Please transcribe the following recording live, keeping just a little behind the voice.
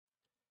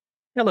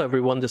Hello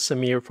everyone, this is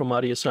Amir from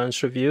Audio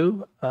Science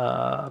Review,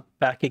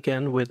 back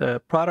again with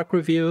a product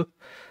review.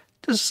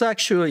 This is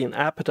actually an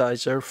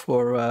appetizer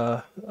for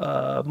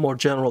a more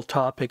general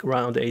topic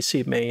around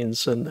AC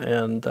mains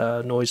and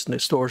noise and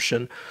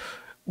distortion,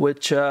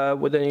 which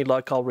with any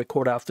luck I'll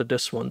record after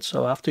this one.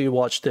 So after you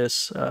watch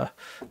this, you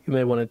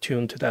may want to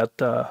tune to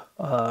that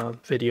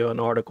video and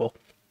article.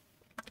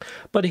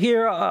 But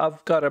here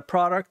I've got a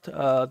product,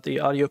 the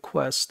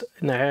Audioquest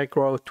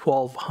Niagra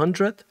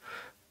 1200.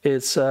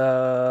 It's it's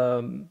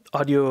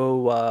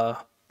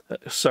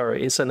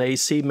an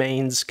AC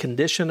mains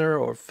conditioner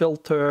or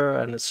filter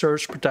and a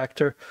surge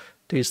protector.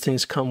 These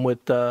things come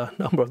with a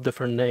number of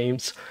different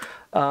names.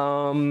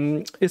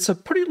 It's a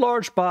pretty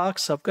large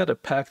box. I've got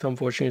it packed,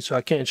 unfortunately, so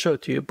I can't show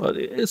it to you, but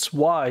it's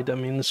wide. I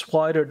mean, it's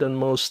wider than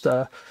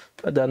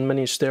than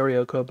many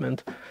stereo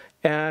equipment,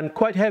 and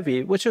quite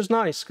heavy, which is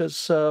nice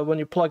because when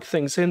you plug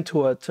things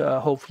into it,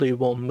 hopefully it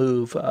won't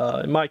move.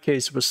 In my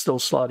case, it was still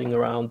sliding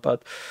around,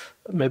 but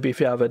maybe if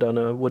you have it on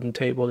a wooden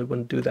table, it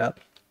wouldn't do that.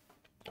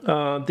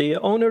 The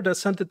owner that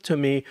sent it to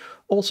me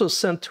also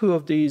sent two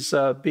of these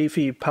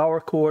beefy power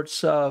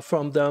cords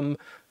from them.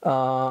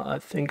 I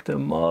think the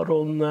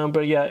model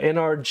number,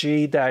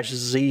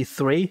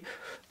 NRG-Z3.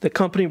 The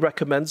company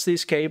recommends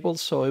these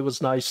cables, so it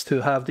was nice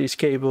to have these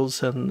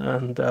cables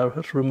and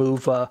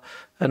remove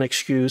an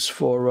excuse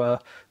for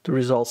the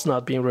results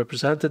not being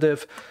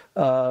representative.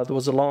 There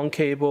was a long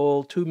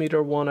cable,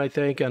 2-meter one, I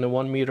think, and a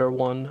 1-meter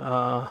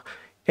one.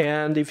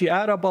 And if you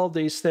add up all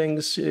these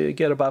things, you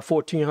get about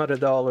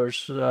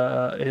 $1,400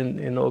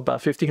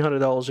 about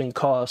 $1,500 in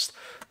cost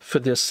for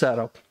this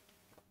setup.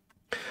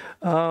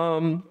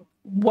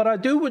 What I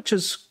do, which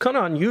is kind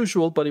of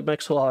unusual, but it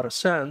makes a lot of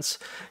sense,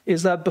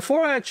 is that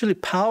before I actually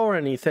power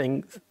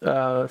anything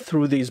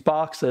through these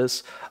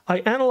boxes, I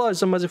analyze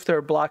them as if they're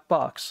a black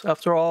box.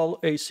 After all,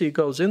 AC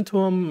goes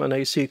into them and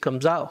AC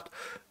comes out.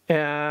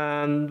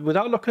 And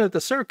without looking at the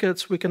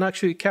circuits, we can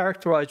actually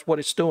characterize what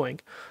it's doing.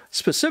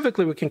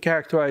 Specifically, we can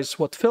characterize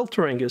what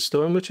filtering is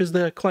doing, which is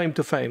their claim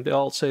to fame. They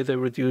all say they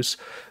reduce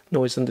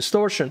noise and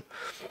distortion.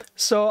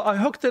 So I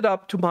hooked it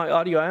up to my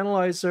audio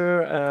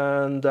analyzer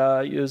and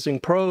using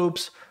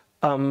probes,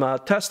 I'm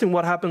testing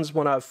what happens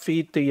when I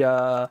feed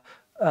the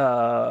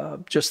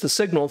just the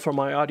signal from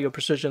my audio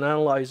precision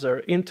analyzer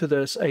into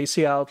this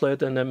AC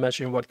outlet and then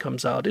measuring what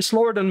comes out. It's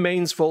lower than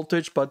mains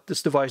voltage, but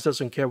this device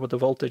doesn't care what the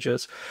voltage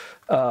is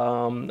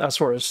as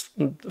far as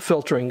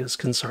filtering is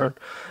concerned.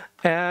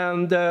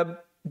 And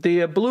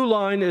the blue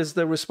line is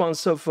the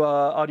responsive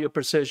audio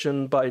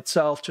precision by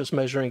itself, just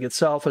measuring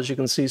itself. As you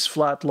can see, it's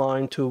flat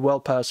line to well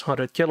past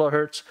 100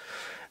 kilohertz.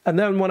 And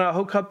then when I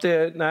hook up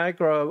the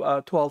Niagara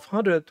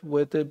 1200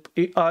 with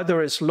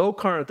either its low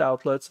current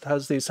outlets, it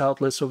has these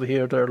outlets over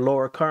here that are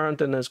lower current,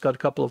 and it's got a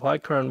couple of high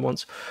current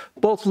ones.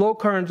 Both low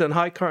current and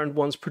high current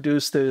ones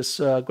produce this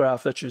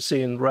graph that you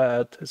see in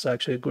red. It's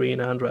actually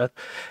green and red.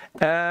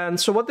 And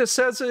so what this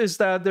says is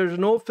that there's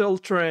no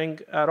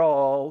filtering at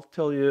all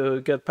till you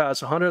get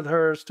past 100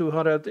 hertz,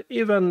 200,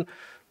 even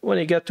when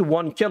you get to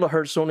 1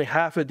 kilohertz, only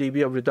half a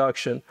dB of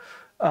reduction.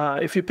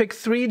 If you pick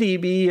 3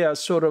 dB as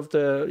sort of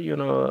the,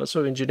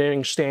 sort of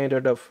engineering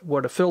standard of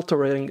where the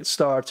filtering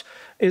starts,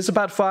 it's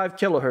about 5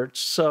 kilohertz.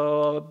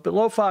 So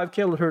below 5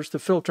 kilohertz, the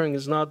filtering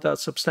is not that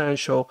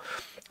substantial.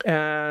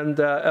 And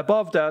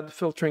above that, the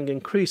filtering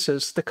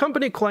increases. The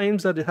company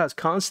claims that it has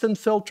constant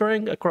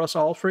filtering across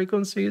all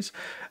frequencies.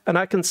 And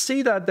I can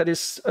see that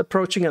it's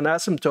approaching an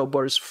asymptote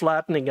where it's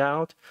flattening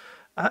out.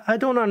 I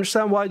don't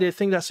understand why they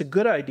think that's a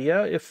good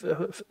idea. If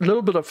a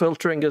little bit of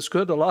filtering is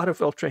good, a lot of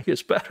filtering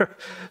is better.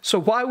 So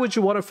why would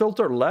you want to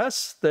filter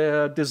less?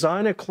 The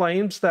designer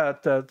claims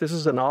that this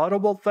is an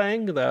audible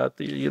thing, that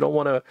you don't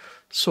want to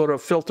sort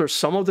of filter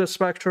some of the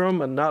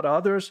spectrum and not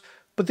others.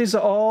 But these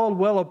are all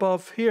well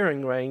above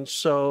hearing range,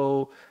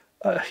 so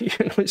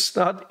it's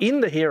not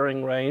in the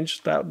hearing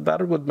range.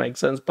 That would make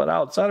sense, but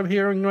outside of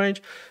hearing range,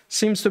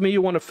 seems to me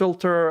you want to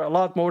filter a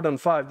lot more than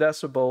 5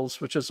 decibels,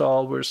 which is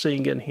all we're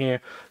seeing in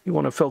here. You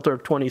want to filter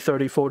 20,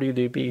 30, 40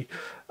 dB,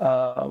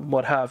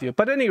 what have you.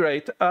 But at any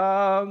rate,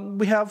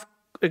 we have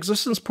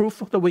existence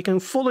proof that we can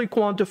fully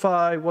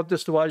quantify what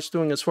this device is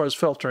doing as far as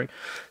filtering.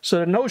 So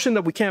the notion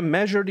that we can't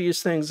measure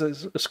these things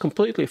is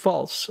completely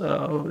false.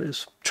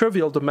 It's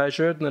trivial to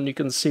measure it, and then you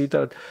can see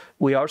that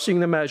we are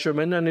seeing the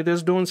measurement and it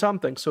is doing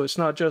something. So it's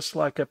not just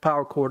like a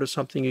power cord or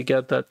something you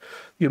get that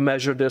you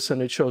measure this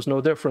and it shows no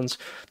difference.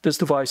 This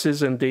device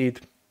is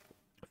indeed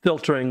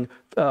filtering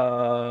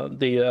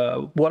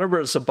whatever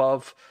is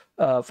above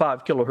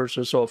 5 kilohertz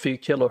or so, a few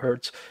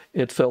kilohertz,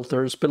 it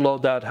filters. Below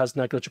that has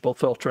negligible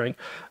filtering.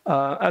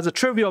 As a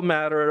trivial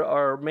matter,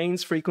 our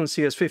mains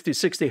frequency is 50,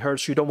 60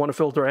 hertz. You don't want to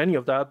filter any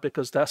of that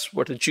because that's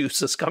where the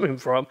juice is coming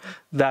from.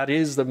 That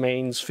is the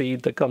mains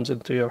feed that comes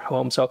into your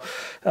home. So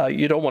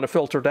you don't want to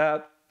filter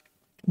that.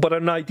 But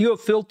an ideal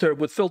filter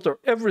would filter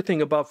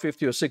everything above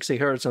 50 or 60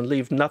 hertz and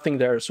leave nothing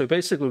there. So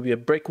basically it would be a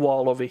brick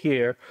wall over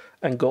here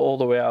and go all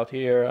the way out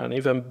here. And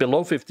even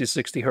below 50,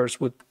 60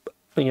 hertz would,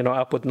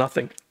 output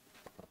nothing.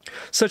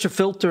 Such a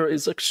filter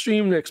is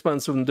extremely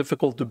expensive and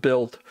difficult to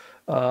build.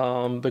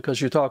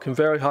 because you're talking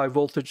very high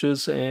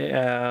voltages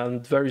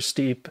and very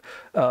steep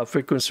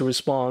frequency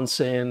response.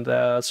 And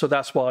so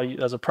that's why,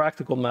 as a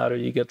practical matter,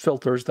 you get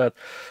filters that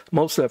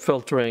mostly are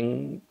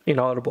filtering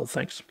inaudible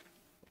things.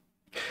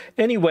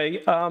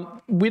 Anyway,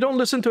 we don't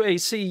listen to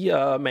AC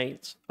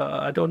mains.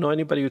 I don't know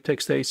anybody who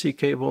takes the AC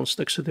cable and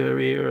sticks it to their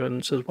ear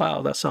and says,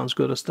 wow, that sounds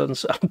good. It doesn't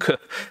sound good.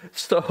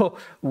 So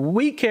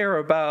we care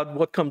about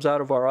what comes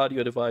out of our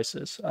audio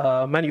devices.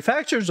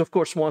 Manufacturers, of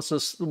course, want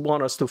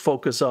us to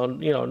focus on,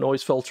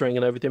 noise filtering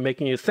and everything,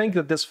 making you think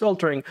that this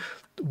filtering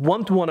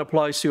one-to-one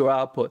applies to your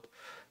output.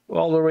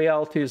 Well, the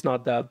reality is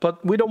not that,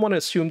 but we don't want to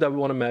assume that we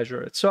want to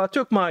measure it. So I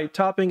took my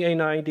Topping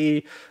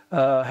A90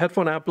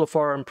 headphone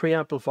amplifier and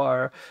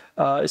preamplifier.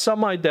 It's on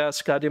my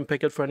desk. I didn't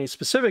pick it for any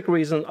specific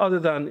reason other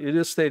than it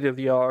is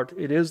state-of-the-art.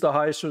 It is the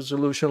highest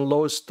resolution,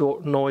 lowest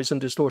noise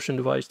and distortion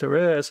device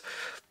there is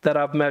that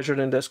I've measured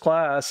in this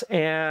class.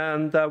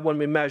 And when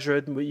we measure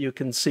it, you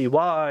can see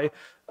why.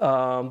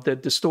 The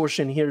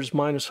distortion here is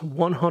minus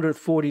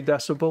 140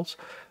 decibels.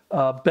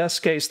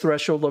 Best case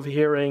threshold of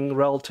hearing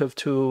relative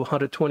to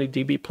 120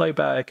 dB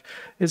playback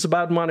is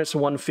about minus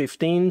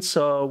 115,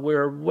 so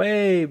we're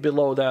way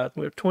below that.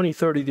 We're 20,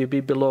 30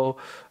 dB below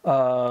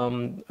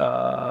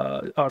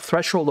our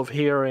threshold of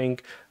hearing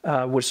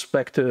with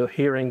respect to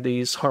hearing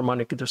these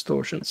harmonic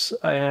distortions.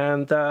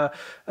 And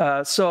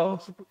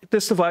so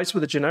this device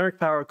with a generic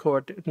power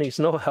cord needs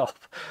no help.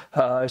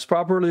 It's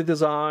properly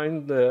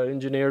designed. The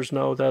engineers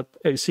know that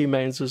AC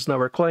mains is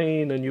never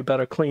clean, and you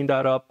better clean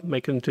that up,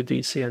 make it into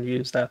DC, and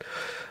use that.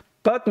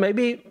 But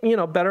maybe,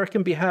 better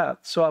can be had.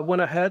 So I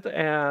went ahead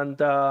and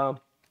the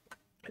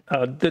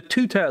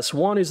two tests.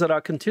 One is that I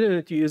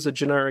continue to use a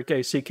generic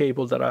AC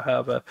cable that I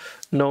have, a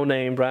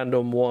no-name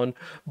random one,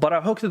 but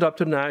I hooked it up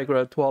to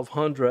Niagara at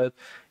 1200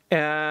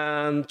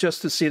 and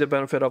just to see the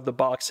benefit of the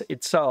box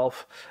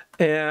itself,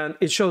 and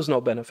it shows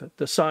no benefit.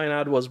 The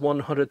cyanide was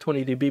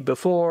 120 dB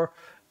before,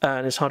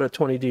 and it's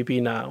 120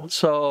 dB now.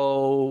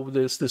 So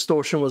this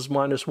distortion was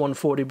minus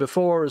 140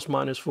 before, is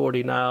minus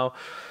 40 now.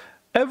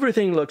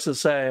 Everything looks the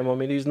same. I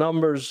mean, these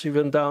numbers,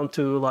 even down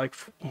to like,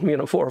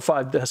 4 or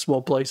 5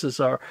 decimal places,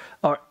 are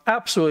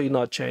absolutely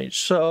not changed.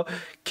 So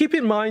keep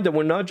in mind that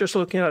we're not just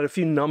looking at a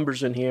few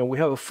numbers in here. We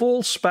have a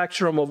full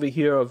spectrum over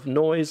here of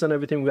noise and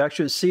everything. We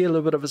actually see a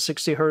little bit of a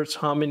 60 hertz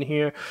hum in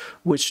here,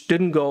 which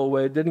didn't go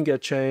away, didn't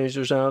get changed.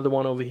 There's another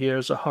one over here,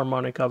 is a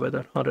harmonic of it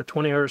at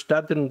 120 hertz.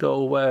 That didn't go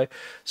away.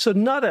 So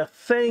not a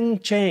thing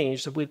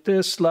changed with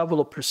this level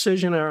of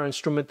precision error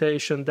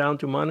instrumentation down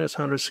to minus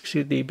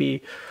 160 dB.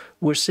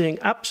 We're seeing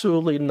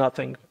absolutely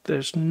nothing.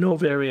 There's no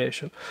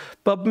variation.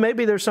 But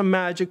maybe there's some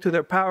magic to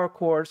their power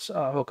cords.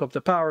 Hook up the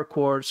power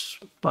cords.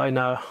 By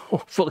now,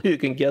 hopefully you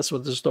can guess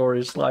what the story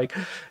is like.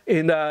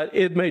 In that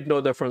it made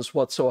no difference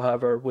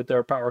whatsoever with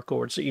their power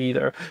cords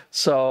either.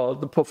 So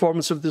the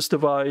performance of this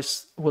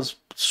device was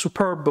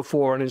superb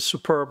before and is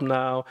superb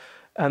now.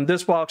 And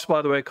this box,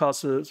 by the way,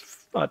 costs,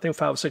 I think,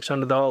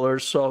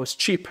 $500-600. So it's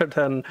cheaper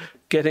than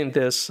getting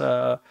this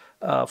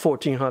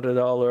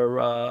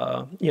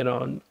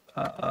 $1,400,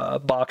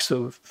 box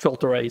to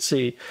filter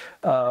AC,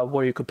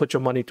 where you could put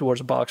your money towards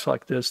a box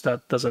like this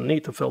that doesn't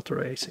need to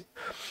filter AC.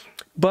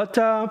 But,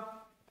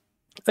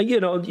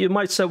 you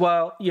might say,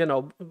 well,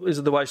 is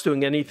the device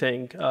doing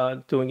anything,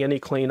 doing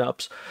any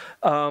cleanups?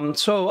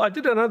 So I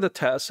did another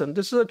test, and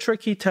this is a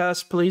tricky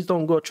test. Please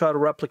don't go try to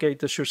replicate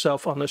this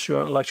yourself unless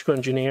you're an electrical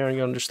engineer and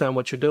you understand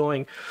what you're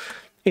doing.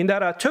 In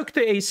that I took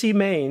the AC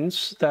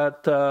mains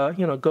that,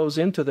 goes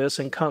into this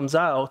and comes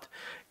out,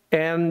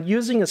 and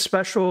using a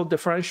special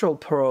differential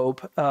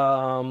probe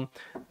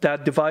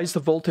that divides the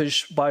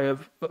voltage by a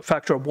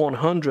factor of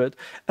 100,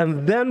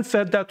 and then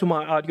fed that to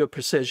my audio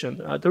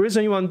precision. The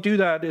reason you want to do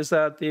that is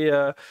that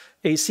the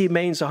AC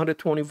mains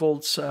 120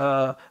 volts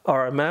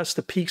RMS,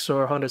 the peaks are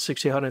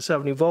 160,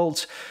 170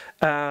 volts,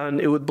 and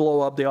it would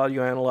blow up the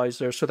audio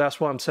analyzer. So that's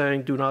why I'm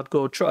saying do not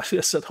go try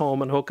this at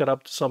home and hook it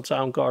up to some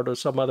sound card or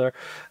some other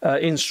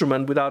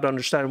instrument without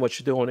understanding what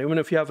you're doing. Even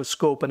if you have a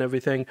scope and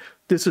everything,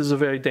 this is a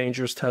very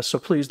dangerous test, so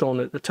please don't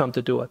attempt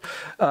to do it.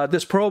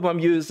 This probe I'm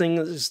using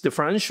is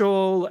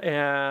differential,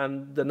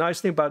 and the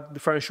nice thing about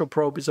differential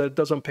probe is that it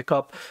doesn't pick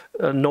up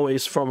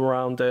noise from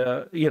around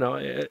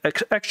the,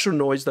 extra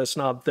noise that's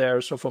not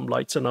there, so from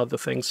lights and other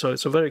things. So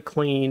it's a very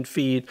clean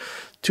feed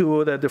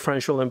to the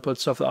differential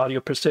inputs of the audio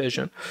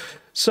precision.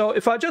 So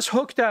if I just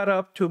hook that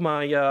up to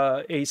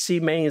my AC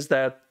mains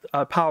that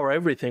I power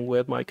everything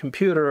with, my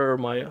computer,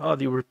 my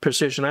audio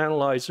precision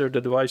analyzer,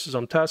 the devices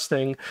I'm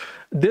testing,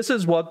 this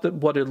is what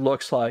it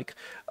looks like.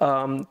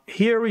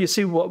 Here you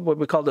see what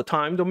we call the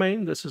time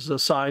domain. This is a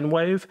sine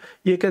wave.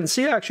 You can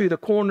see actually the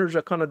corners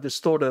are kind of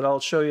distorted. I'll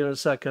show you in a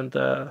second.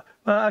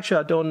 Actually,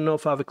 I don't know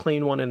if I have a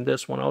clean one in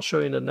this one. I'll show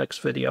you in the next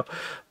video.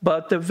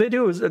 But the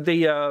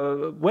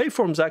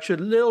waveform is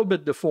actually a little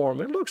bit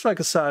deformed. It looks like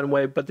a sine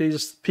wave, but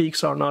these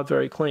peaks are not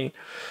very clean.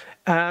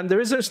 And the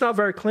reason it's not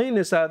very clean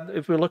is that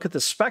if we look at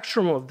the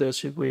spectrum of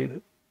this, if we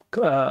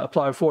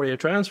apply a Fourier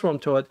transform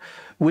to it,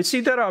 we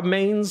see that our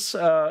mains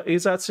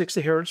is at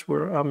 60 hertz.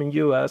 I'm in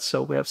US,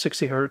 so we have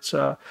 60 hertz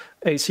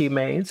AC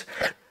mains.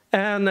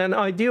 And an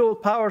ideal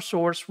power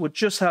source would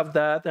just have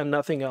that and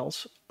nothing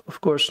else. Of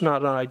course,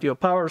 not an ideal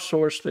power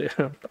source.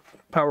 The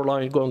power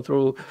line going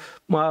through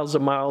miles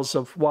and miles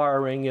of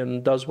wiring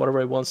and does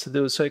whatever it wants to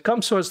do. So it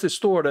comes to us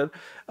distorted,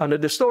 and the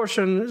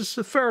distortion is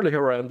fairly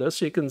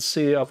horrendous. You can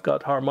see I've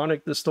got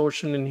harmonic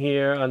distortion in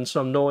here and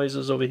some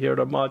noises over here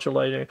that are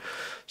modulating.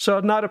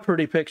 So not a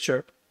pretty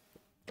picture.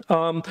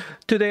 To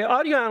the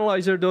audio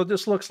analyzer, though,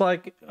 this looks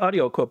like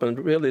audio equipment.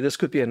 Really, this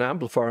could be an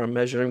amplifier I'm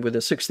measuring with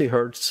a 60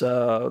 hertz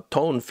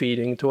tone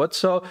feeding to it.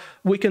 So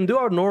we can do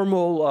our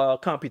normal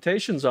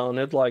computations on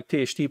it, like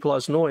THT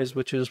plus noise,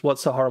 which is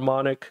what's the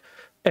harmonic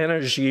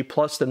energy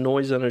plus the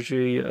noise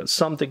energy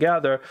summed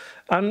together,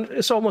 and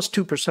it's almost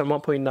 2%,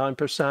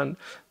 1.9%.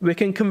 We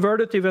can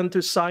convert it even to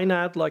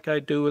SINAD like I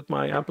do with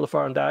my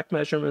amplifier and DAC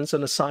measurements,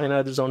 and the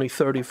SINAD is only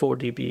 34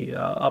 dB.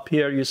 Up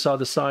here you saw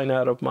the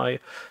SINAD of my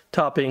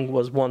topping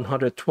was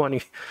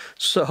 120.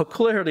 So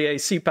clearly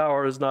AC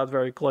power is not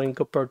very clean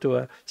compared to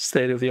a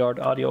state-of-the-art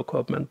audio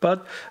equipment,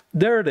 but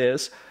there it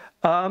is.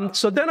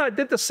 So then I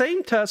did the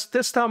same test.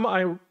 This time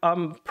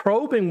I'm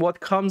probing what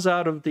comes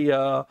out of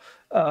the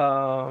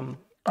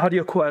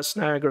Audioquest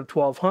Niagra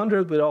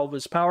 1200 with all of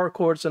its power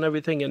cords and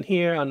everything in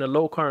here, and the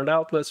low current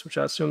outlets, which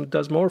I assume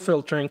does more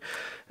filtering.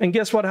 And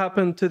guess what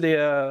happened to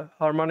the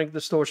harmonic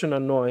distortion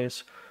and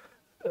noise?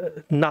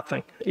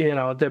 Nothing. You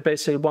know, they're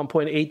basically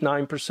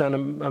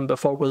 1.89%, and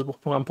before it was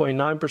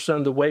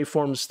 1.9%. The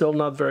waveform is still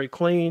not very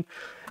clean,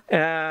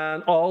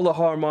 and all the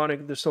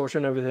harmonic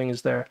distortion, everything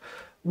is there.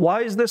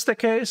 Why is this the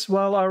case?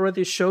 Well, I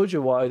already showed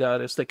you why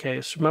that is the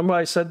case. Remember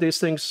I said these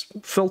things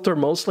filter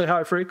mostly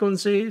high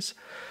frequencies,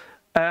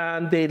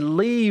 and they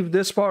leave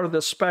this part of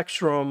the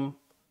spectrum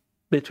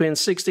between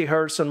 60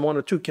 hertz and 1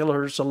 or 2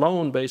 kilohertz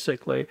alone,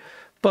 basically.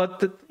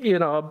 But, you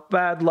know,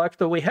 bad luck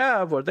that we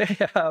have, or they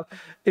have,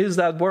 is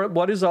that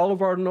what is all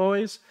of our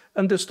noise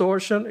and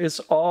distortion?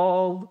 It's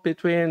all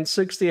between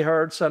 60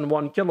 hertz and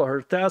 1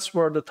 kilohertz. That's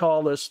where the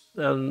tallest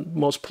and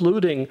most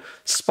polluting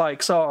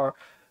spikes are.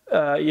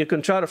 You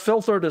can try to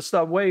filter the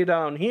stuff way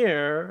down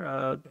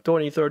here,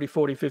 20, 30,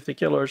 40, 50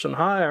 kilohertz and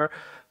higher,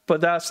 but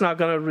that's not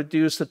going to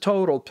reduce the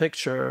total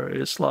picture.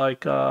 It's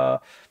like,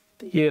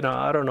 you know,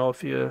 I don't know,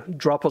 if you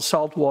drop a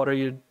salt water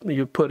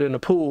you put in a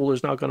pool,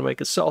 it's not going to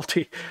make it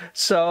salty.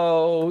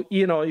 So,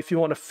 you know, if you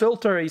want to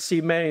filter AC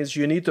mains,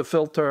 you need to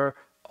filter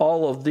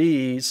all of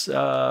these, you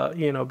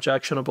know,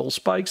 objectionable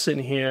spikes in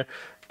here.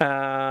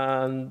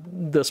 And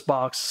this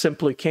box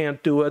simply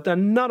can't do it,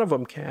 and none of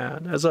them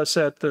can. As I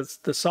said,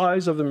 the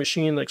size of the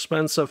machine, the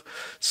expense of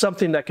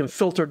something that can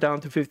filter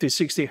down to 50,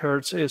 60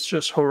 hertz is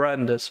just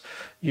horrendous.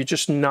 You're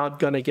just not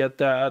going to get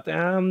that,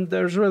 and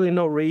there's really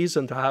no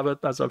reason to have it,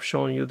 as I've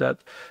shown you, that,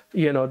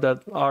 you know,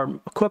 that our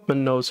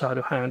equipment knows how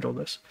to handle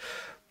this.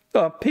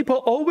 People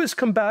always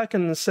come back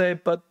and say,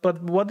 but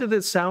what did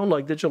it sound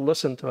like? Did you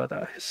listen to it?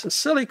 It's a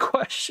silly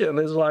question.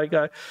 It's like,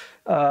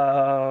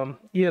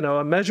 you know,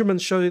 a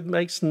measurement show it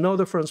makes no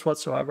difference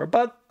whatsoever.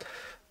 But,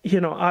 you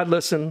know, I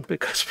listen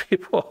because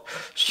people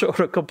sort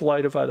of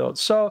complain if I don't.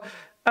 So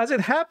as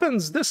it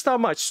happens, this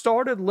time I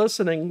started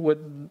listening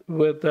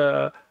with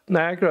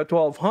Niagara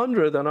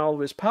 1200 and all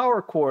of its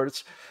power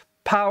cords,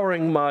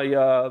 powering my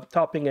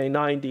topping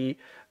A90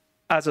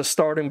 as a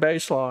starting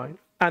baseline.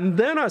 And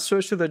then I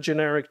switched to the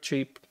generic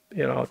cheap,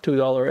 you know,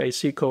 $2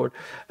 AC cord.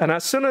 And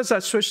as soon as I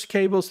switched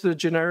cables to the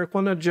generic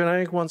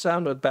one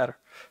sounded better.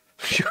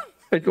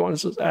 You want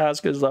to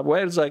ask is like,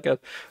 wait a second,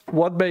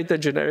 what made the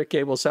generic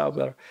cable sound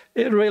better?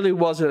 It really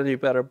wasn't any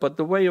better. But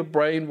the way your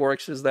brain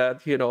works is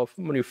that, you know,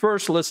 when you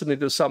first listening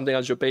to something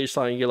as your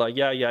baseline, you're like,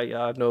 yeah,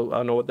 I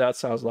know what that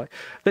sounds like.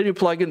 Then you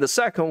plug in the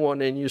second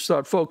one and you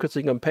start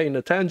focusing and paying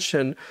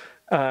attention,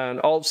 and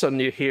all of a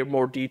sudden you hear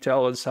more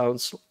detail and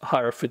sounds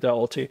higher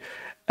fidelity.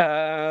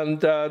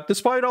 And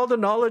despite all the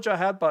knowledge I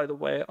had, by the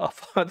way,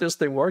 of how this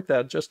thing worked,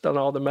 I'd just done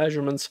all the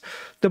measurements,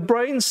 the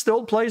brain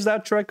still plays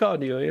that trick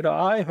on you. You know,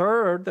 I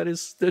heard that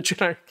the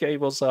generic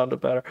cable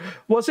sounded better.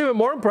 What's even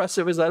more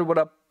impressive is that when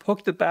I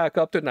hooked it back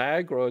up to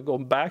Niagara and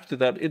going back to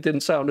that, it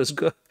didn't sound as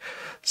good.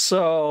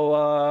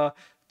 So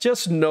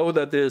just know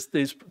that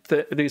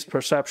these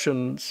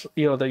perceptions,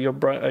 you know, that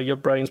your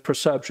brain's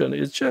perception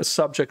is just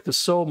subject to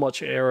so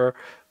much error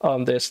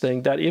on this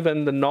thing that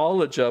even the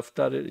knowledge of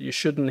that you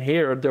shouldn't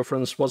hear a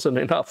difference wasn't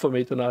enough for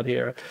me to not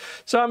hear it.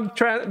 So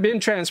I'm being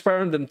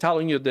transparent and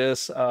telling you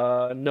this.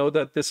 Know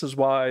that this is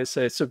why I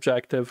say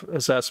subjective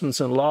assessments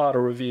and a lot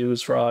of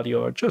reviews for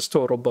audio are just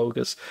total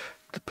bogus.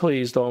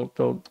 Please don't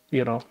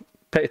you know,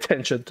 pay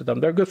attention to them.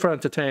 They're good for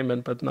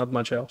entertainment, but not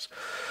much else.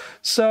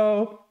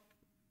 So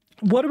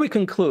what do we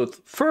conclude?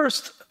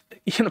 First,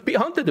 you know,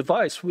 beyond the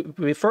device,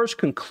 we first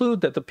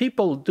conclude that the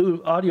people who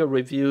do audio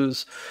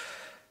reviews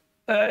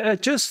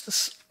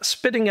just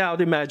spitting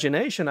out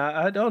imagination.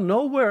 I don't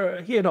know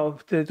where, you know,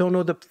 they don't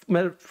know the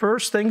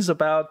first things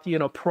about, you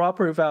know,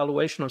 proper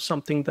evaluation of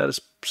something that is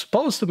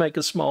supposed to make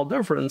a small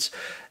difference,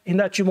 in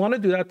that you want to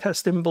do that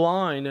testing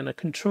blind in a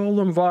controlled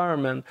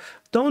environment.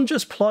 Don't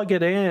just plug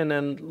it in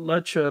and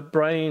let your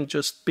brain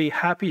just be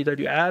happy that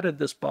you added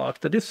this box,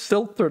 that it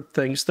filtered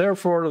things.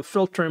 Therefore, the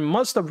filtering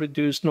must have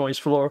reduced noise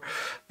floor.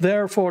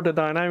 Therefore, the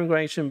dynamic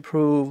range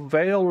improved,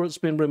 veil has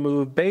been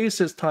removed,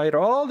 bass is tighter,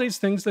 all these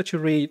things that you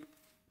read,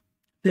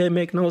 they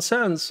make no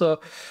sense. So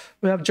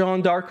we have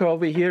John Darker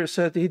over here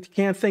said he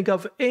can't think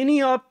of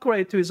any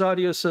upgrade to his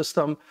audio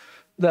system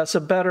that's a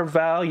better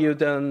value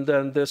than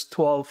this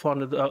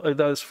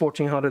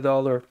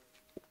 $1,400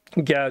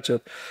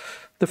 gadget.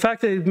 The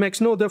fact that it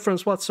makes no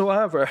difference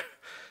whatsoever,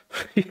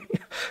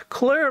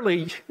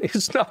 clearly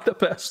it's not the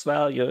best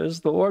value. It's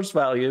the worst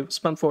value.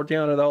 Spent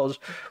 $1,400 for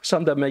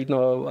something that made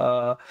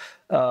no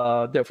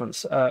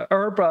difference.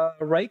 Herb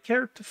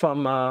Reichert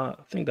from, I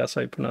think that's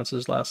how you pronounce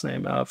his last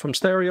name, from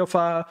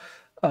Stereophile.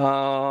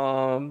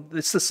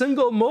 It's the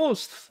single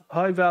most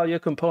high-value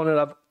component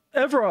I've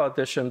ever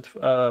auditioned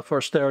for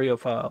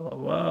Stereophile.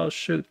 Well,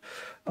 shoot,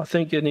 I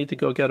think you need to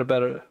go get a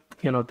better,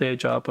 day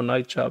job or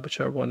night job,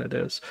 whichever one it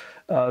is,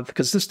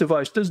 because this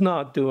device does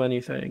not do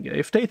anything.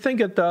 If they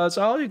think it does,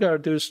 all you gotta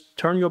do is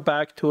turn your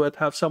back to it,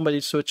 have somebody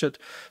switch it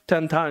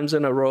 10 times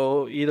in a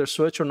row, either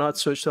switch or not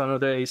switch to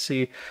another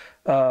AC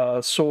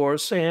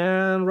source,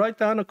 and write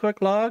down a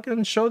quick log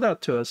and show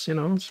that to us.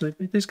 So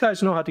these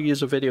guys know how to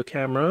use a video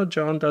camera.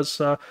 John does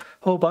a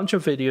whole bunch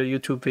of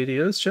YouTube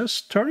videos.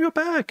 Just turn your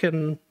back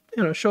and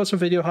show us a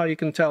video how you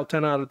can tell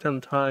 10 out of 10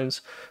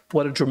 times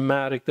what a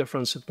dramatic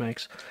difference it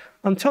makes.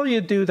 Until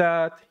you do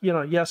that,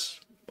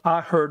 yes,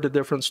 I heard the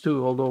difference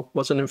too, although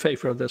wasn't in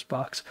favor of this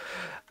box.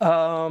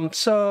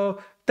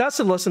 So that's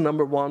the lesson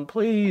number one.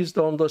 Please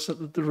don't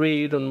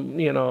read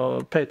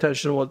and, pay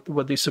attention to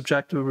what these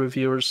subjective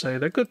reviewers say.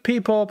 They're good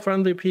people,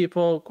 friendly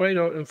people, great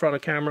in front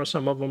of camera,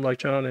 some of them like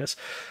John is.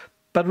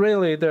 But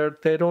really,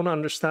 they don't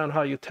understand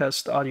how you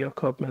test audio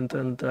equipment,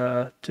 and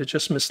to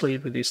just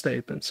mislead with these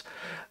statements.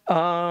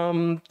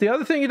 The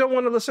other thing you don't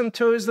want to listen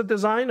to is the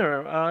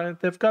designer.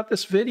 They've got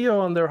this video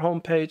on their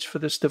homepage for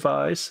this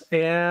device,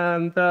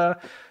 and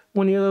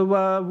when you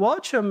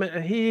watch him,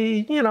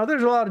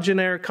 there's a lot of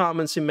generic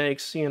comments he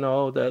makes,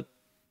 that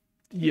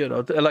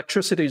the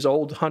electricity is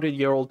old,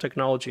 100-year-old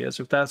technology, as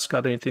if that's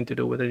got anything to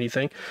do with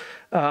anything.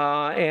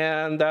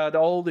 And that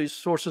all these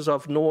sources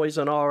of noise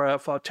and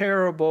RF are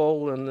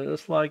terrible. And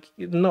it's like,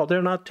 no,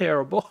 they're not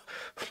terrible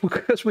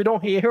because we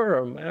don't hear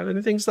them.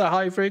 Anything's the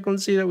high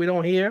frequency that we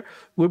don't hear.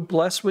 We're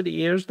blessed with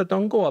ears that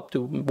don't go up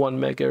to 1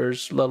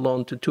 megahertz, let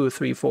alone to 2 or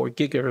 3, 4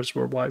 gigahertz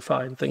where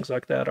Wi-Fi and things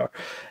like that are.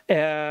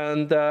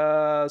 And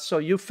so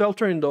you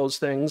filtering those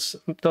things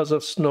does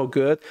us no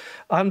good.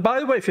 And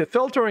by the way, if you're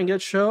filtering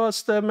it, show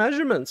us the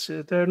measurements.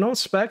 There are no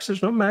specs,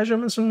 there's no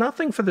measurements,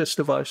 nothing for this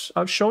device.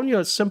 I've shown you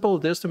as simple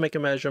as this to make a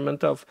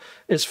measurement of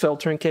its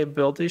filtering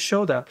capabilities,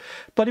 show that.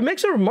 But he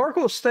makes a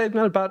remarkable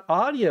statement about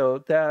audio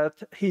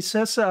that he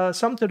says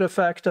something to the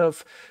effect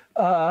of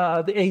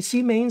the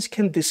AC mains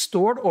can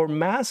distort or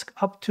mask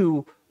up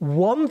to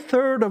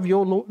 1/3 of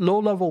your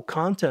low-level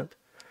content.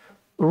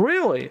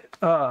 Really?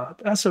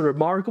 That's a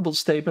remarkable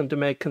statement to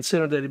make,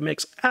 considering that it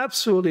makes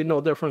absolutely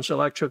no difference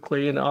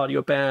electrically in the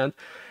audio band.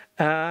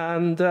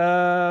 And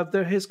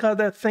he's got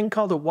that thing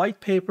called a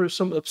white paper,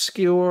 some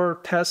obscure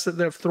test that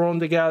they've thrown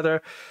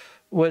together,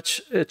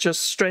 which it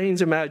just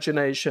strains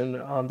imagination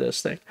on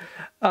this thing.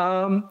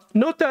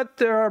 Note that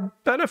there are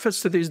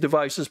benefits to these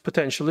devices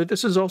potentially.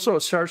 This is also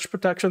a surge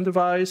protection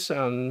device,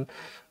 and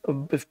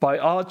if by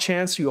odd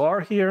chance you are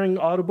hearing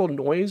audible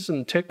noise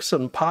and ticks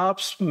and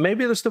pops,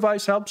 maybe this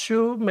device helps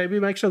you, maybe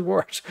it makes it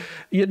worse.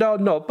 You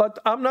don't know. But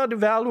I'm not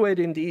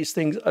evaluating these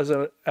things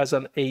as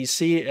an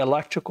AC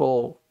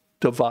electrical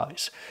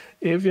device.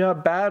 If you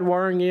have bad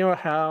wiring in your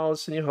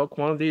house and you hook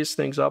one of these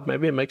things up,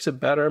 maybe it makes it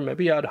better.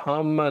 Maybe you had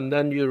hum and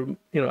then you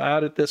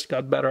added this,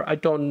 got better. I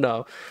don't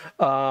know.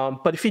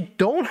 But if you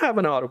don't have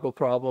an audible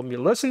problem,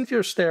 you listen to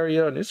your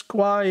stereo and it's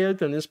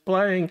quiet and it's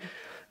playing,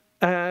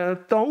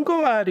 don't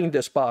go adding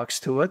this box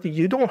to it.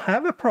 You don't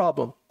have a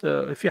problem.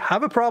 If you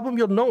have a problem,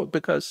 you'll know it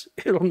because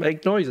it'll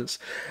make noises.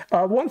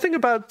 One thing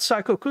about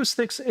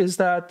psychoacoustics is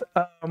that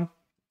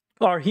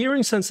our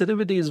hearing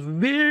sensitivity is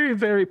very,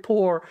 very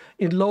poor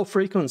in low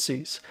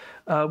frequencies.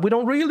 We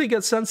don't really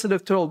get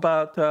sensitive till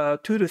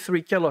about 2 to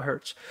 3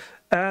 kilohertz.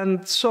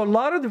 And so a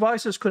lot of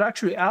devices could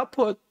actually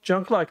output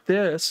junk like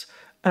this,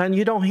 and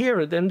you don't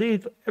hear it.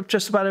 Indeed,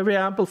 just about every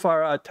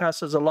amplifier I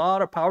test has a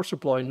lot of power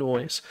supply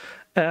noise,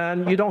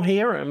 and you don't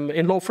hear them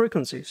in low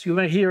frequencies. You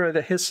may hear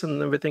the hiss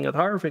and everything at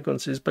higher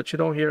frequencies, but you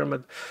don't hear them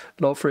at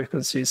low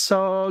frequencies.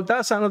 So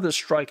that's another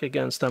strike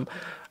against them.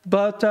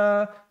 But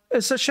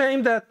it's a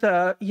shame that,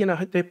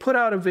 they put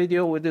out a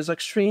video with this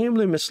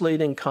extremely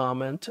misleading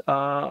comment.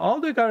 All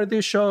they got to do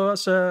is show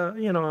us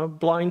a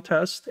blind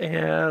test.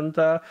 And,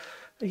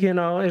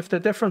 if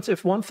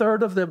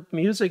 1/3 of the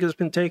music has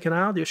been taken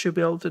out, you should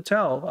be able to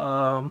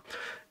tell.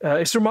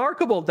 It's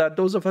remarkable that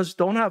those of us who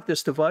don't have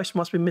this device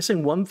must be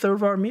missing 1/3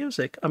 of our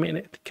music. I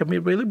mean, can we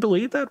really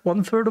believe that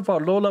 1/3 of our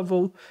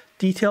low-level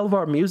detail of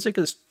our music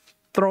is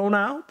thrown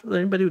out?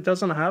 Anybody who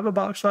doesn't have a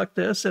box like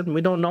this and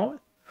we don't know it?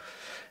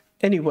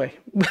 Anyway,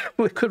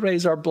 we could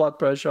raise our blood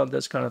pressure on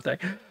this kind of thing.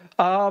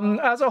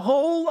 As a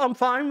whole, I'm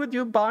fine with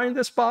you buying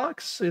this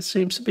box. It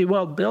seems to be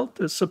well built.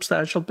 It's a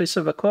substantial piece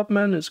of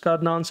equipment. It's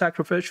got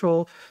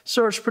non-sacrificial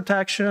surge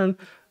protection.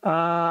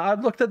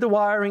 I've looked at the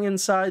wiring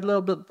inside, a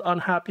little bit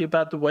unhappy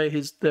about the way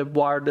they've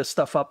wired this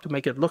stuff up to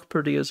make it look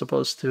pretty as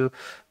opposed to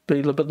be a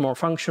little bit more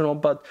functional.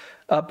 But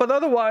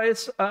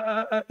otherwise,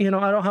 you know,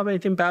 I don't have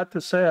anything bad to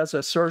say as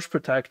a surge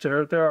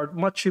protector. There are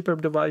much cheaper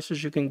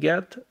devices you can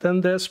get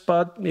than this,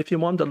 but if you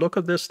want the look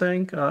of this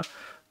thing,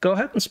 go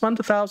ahead and spend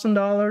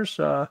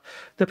 $1,000.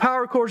 The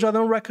power cords I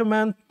don't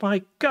recommend.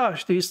 My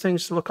gosh, these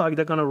things look like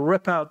they're going to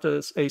rip out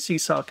the AC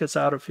sockets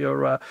out of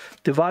your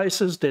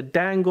devices. They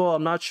dangle.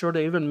 I'm not sure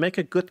they even make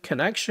a good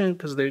connection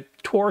because they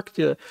torque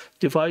the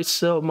device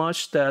so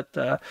much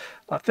that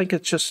I think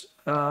it's just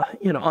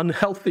you know,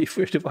 unhealthy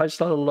for your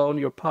device, let alone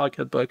your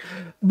pocketbook.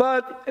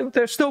 But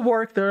they still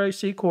work. They're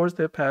AC cords.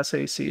 They pass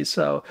AC.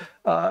 So,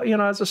 you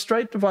know, as a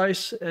straight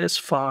device, it's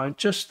fine.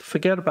 Just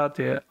forget about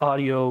the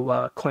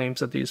audio claims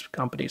that these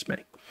companies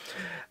make.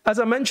 As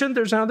I mentioned,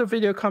 there's another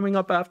video coming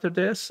up after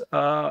this.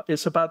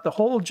 It's about the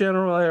whole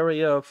general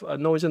area of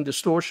noise and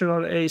distortion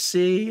on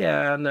AC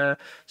and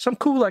some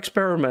cool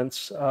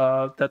experiments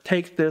that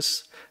take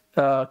this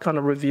kind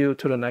of review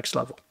to the next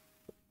level.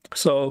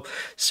 So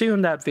see you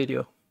in that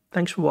video.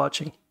 Thanks for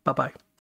watching. Bye-bye.